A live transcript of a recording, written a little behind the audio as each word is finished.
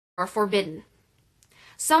are forbidden.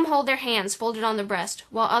 Some hold their hands folded on the breast,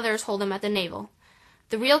 while others hold them at the navel.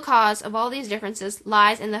 The real cause of all these differences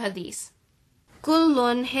lies in the hadith.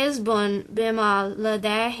 Kullun hizbun bima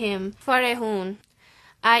ladayhim farehun,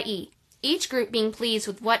 i.e., each group being pleased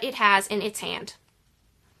with what it has in its hand.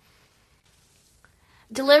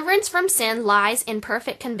 Deliverance from sin lies in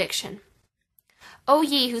perfect conviction. O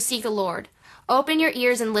ye who seek the Lord, open your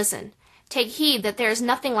ears and listen. Take heed that there is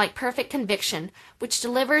nothing like perfect conviction, which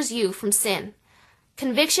delivers you from sin.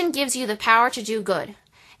 Conviction gives you the power to do good,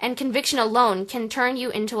 and conviction alone can turn you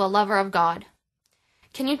into a lover of God.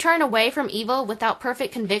 Can you turn away from evil without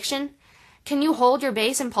perfect conviction? Can you hold your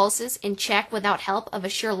base impulses in check without help of a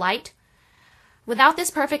sure light? Without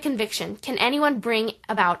this perfect conviction, can anyone bring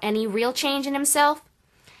about any real change in himself?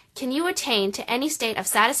 Can you attain to any state of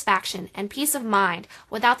satisfaction and peace of mind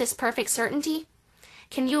without this perfect certainty?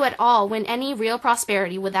 Can you at all win any real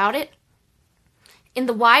prosperity without it? In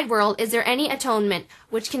the wide world, is there any atonement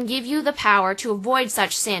which can give you the power to avoid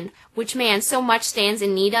such sin, which man so much stands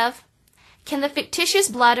in need of? Can the fictitious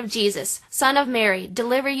blood of Jesus, Son of Mary,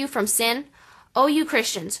 deliver you from sin? O you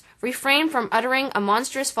Christians, refrain from uttering a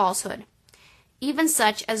monstrous falsehood, even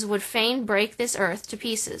such as would fain break this earth to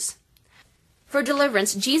pieces. For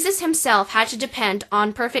deliverance, Jesus himself had to depend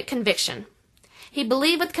on perfect conviction. He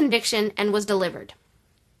believed with conviction and was delivered.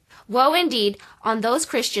 Woe indeed on those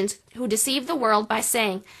Christians who deceive the world by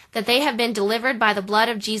saying that they have been delivered by the blood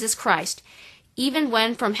of Jesus Christ, even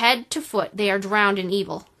when from head to foot they are drowned in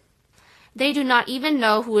evil. They do not even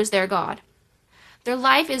know who is their God. Their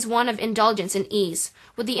life is one of indulgence and ease.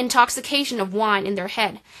 With the intoxication of wine in their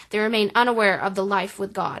head, they remain unaware of the life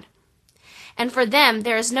with God. And for them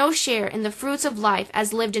there is no share in the fruits of life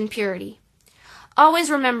as lived in purity. Always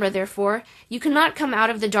remember, therefore, you cannot come out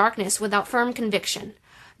of the darkness without firm conviction,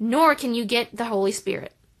 nor can you get the Holy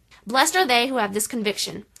Spirit. Blessed are they who have this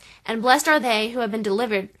conviction, and blessed are they who have been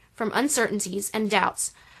delivered from uncertainties and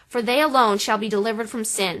doubts, for they alone shall be delivered from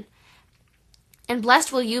sin. And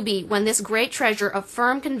blessed will you be when this great treasure of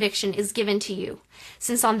firm conviction is given to you,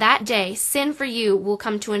 since on that day sin for you will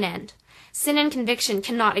come to an end. Sin and conviction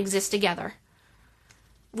cannot exist together.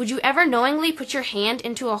 Would you ever knowingly put your hand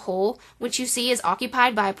into a hole which you see is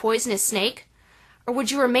occupied by a poisonous snake? Or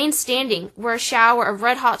would you remain standing where a shower of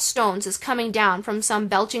red-hot stones is coming down from some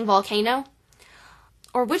belching volcano?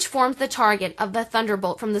 Or which forms the target of the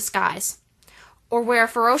thunderbolt from the skies? Or where a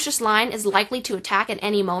ferocious lion is likely to attack at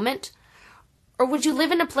any moment? Or would you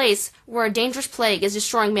live in a place where a dangerous plague is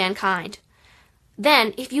destroying mankind?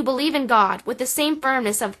 Then, if you believe in God with the same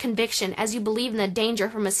firmness of conviction as you believe in the danger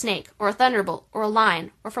from a snake, or a thunderbolt, or a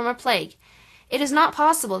lion, or from a plague, it is not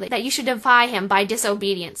possible that you should defy him by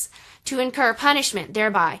disobedience, to incur punishment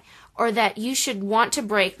thereby, or that you should want to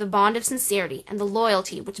break the bond of sincerity and the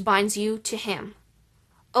loyalty which binds you to him.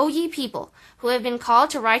 O ye people, who have been called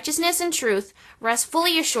to righteousness and truth, rest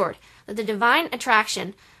fully assured that the divine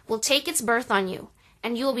attraction will take its birth on you,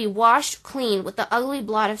 and you will be washed clean with the ugly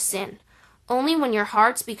blood of sin, only when your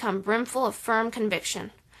hearts become brimful of firm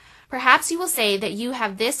conviction. Perhaps you will say that you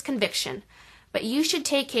have this conviction, but you should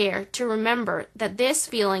take care to remember that this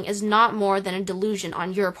feeling is not more than a delusion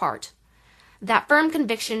on your part. That firm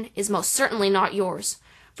conviction is most certainly not yours,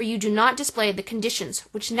 for you do not display the conditions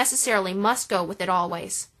which necessarily must go with it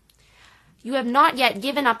always. You have not yet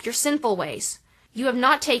given up your sinful ways. You have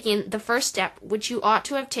not taken the first step which you ought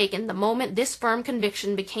to have taken the moment this firm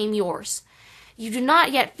conviction became yours. You do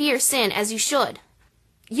not yet fear sin as you should.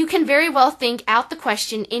 You can very well think out the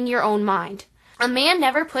question in your own mind. A man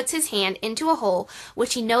never puts his hand into a hole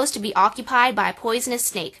which he knows to be occupied by a poisonous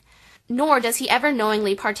snake, nor does he ever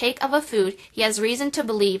knowingly partake of a food he has reason to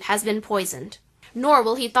believe has been poisoned, nor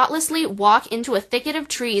will he thoughtlessly walk into a thicket of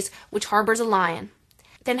trees which harbors a lion.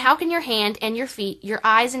 Then how can your hand and your feet, your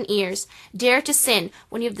eyes and ears, dare to sin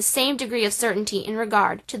when you have the same degree of certainty in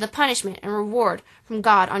regard to the punishment and reward from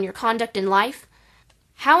God on your conduct in life?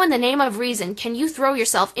 How in the name of reason can you throw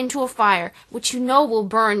yourself into a fire which you know will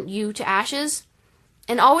burn you to ashes?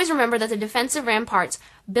 And always remember that the defensive ramparts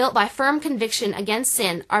built by firm conviction against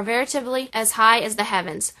sin are veritably as high as the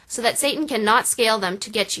heavens, so that Satan cannot scale them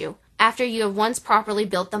to get you, after you have once properly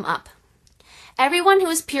built them up. Everyone who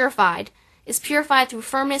is purified through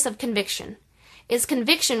firmness of conviction. It is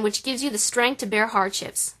conviction which gives you the strength to bear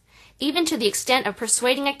hardships, even to the extent of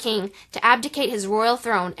persuading a king to abdicate his royal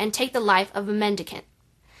throne and take the life of a mendicant.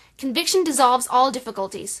 Conviction dissolves all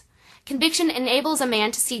difficulties. Conviction enables a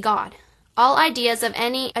man to see God. All ideas of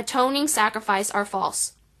any atoning sacrifice are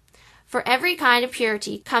false. For every kind of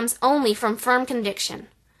purity comes only from firm conviction.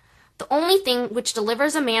 The only thing which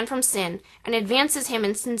delivers a man from sin and advances him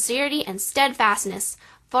in sincerity and steadfastness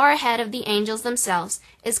far ahead of the angels themselves,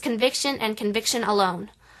 is conviction and conviction alone.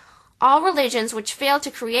 All religions which fail to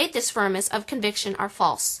create this firmness of conviction are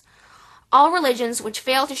false. All religions which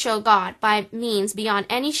fail to show God by means beyond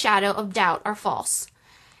any shadow of doubt are false.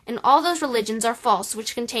 And all those religions are false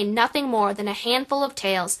which contain nothing more than a handful of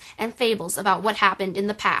tales and fables about what happened in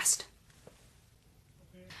the past.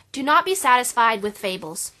 Do not be satisfied with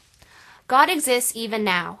fables. God exists even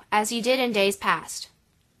now, as he did in days past.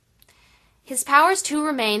 His powers too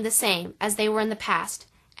remain the same as they were in the past,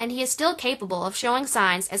 and he is still capable of showing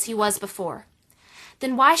signs as he was before.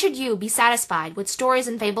 Then why should you be satisfied with stories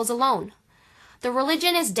and fables alone? The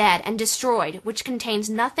religion is dead and destroyed which contains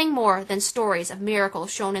nothing more than stories of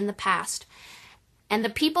miracles shown in the past, and the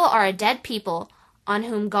people are a dead people on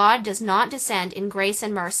whom God does not descend in grace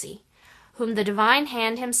and mercy, whom the divine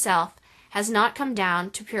hand himself has not come down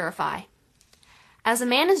to purify. As a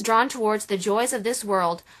man is drawn towards the joys of this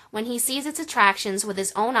world when he sees its attractions with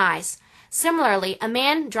his own eyes, similarly a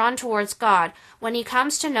man drawn towards God when he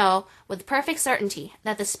comes to know with perfect certainty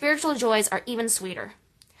that the spiritual joys are even sweeter.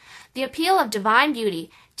 The appeal of divine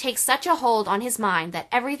beauty takes such a hold on his mind that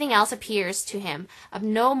everything else appears to him of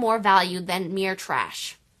no more value than mere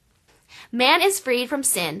trash. Man is freed from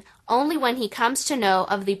sin only when he comes to know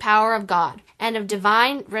of the power of God and of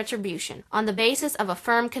divine retribution on the basis of a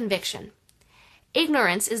firm conviction.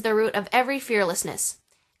 Ignorance is the root of every fearlessness,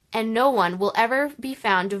 and no one will ever be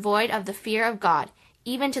found devoid of the fear of God,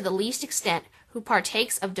 even to the least extent, who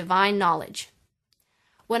partakes of divine knowledge.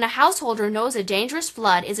 When a householder knows a dangerous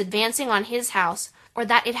flood is advancing on his house, or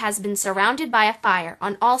that it has been surrounded by a fire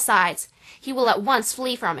on all sides, he will at once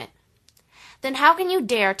flee from it. Then how can you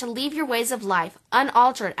dare to leave your ways of life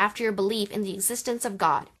unaltered after your belief in the existence of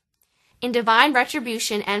God, in divine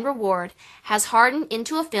retribution and reward, has hardened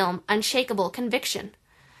into a film unshakable conviction?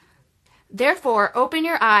 Therefore, open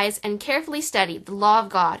your eyes and carefully study the law of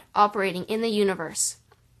God operating in the universe.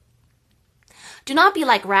 Do not be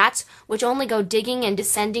like rats, which only go digging and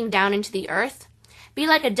descending down into the earth. Be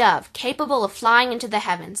like a dove, capable of flying into the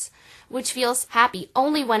heavens, which feels happy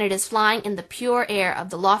only when it is flying in the pure air of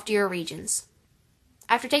the loftier regions.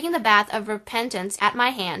 After taking the bath of repentance at my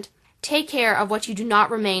hand, take care of what you do not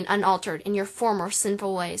remain unaltered in your former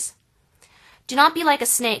sinful ways. Do not be like a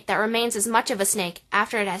snake that remains as much of a snake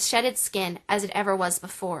after it has shed its skin as it ever was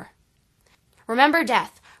before. Remember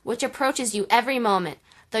death, which approaches you every moment,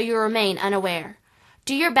 though you remain unaware.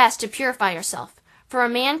 Do your best to purify yourself, for a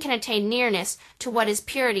man can attain nearness to what is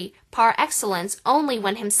purity par excellence only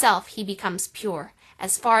when himself he becomes pure,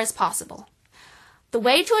 as far as possible. The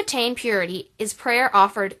way to attain purity is prayer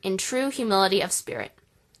offered in true humility of spirit.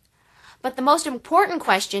 But the most important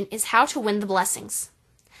question is how to win the blessings.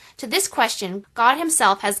 To this question, God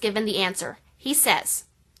himself has given the answer. He says,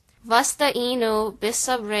 Vasta'inu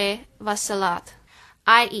bisabre vasalat,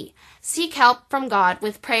 i.e., seek help from God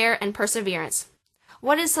with prayer and perseverance.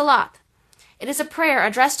 What is salat? It is a prayer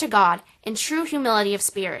addressed to God in true humility of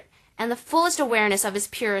spirit and the fullest awareness of his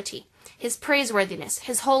purity, his praiseworthiness,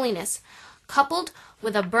 his holiness, coupled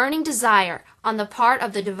with a burning desire on the part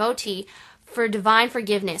of the devotee for divine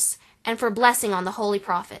forgiveness and for blessing on the holy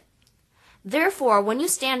prophet. Therefore, when you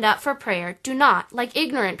stand up for prayer, do not, like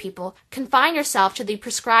ignorant people, confine yourself to the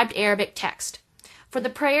prescribed Arabic text. For the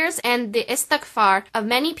prayers and the istighfar of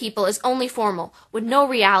many people is only formal, with no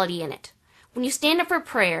reality in it. When you stand up for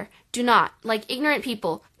prayer, do not, like ignorant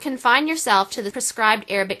people, confine yourself to the prescribed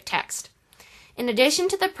Arabic text. In addition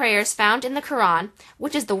to the prayers found in the Quran,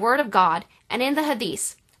 which is the word of God, and in the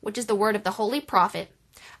Hadith, which is the word of the Holy Prophet,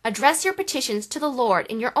 address your petitions to the Lord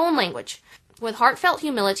in your own language, with heartfelt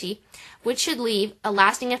humility, which should leave a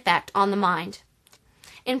lasting effect on the mind.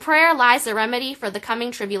 In prayer lies the remedy for the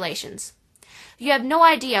coming tribulations. You have no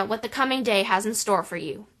idea what the coming day has in store for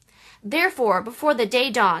you. Therefore, before the day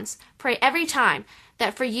dawns, pray every time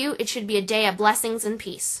that for you it should be a day of blessings and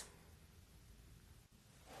peace.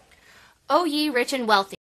 O ye rich and wealthy,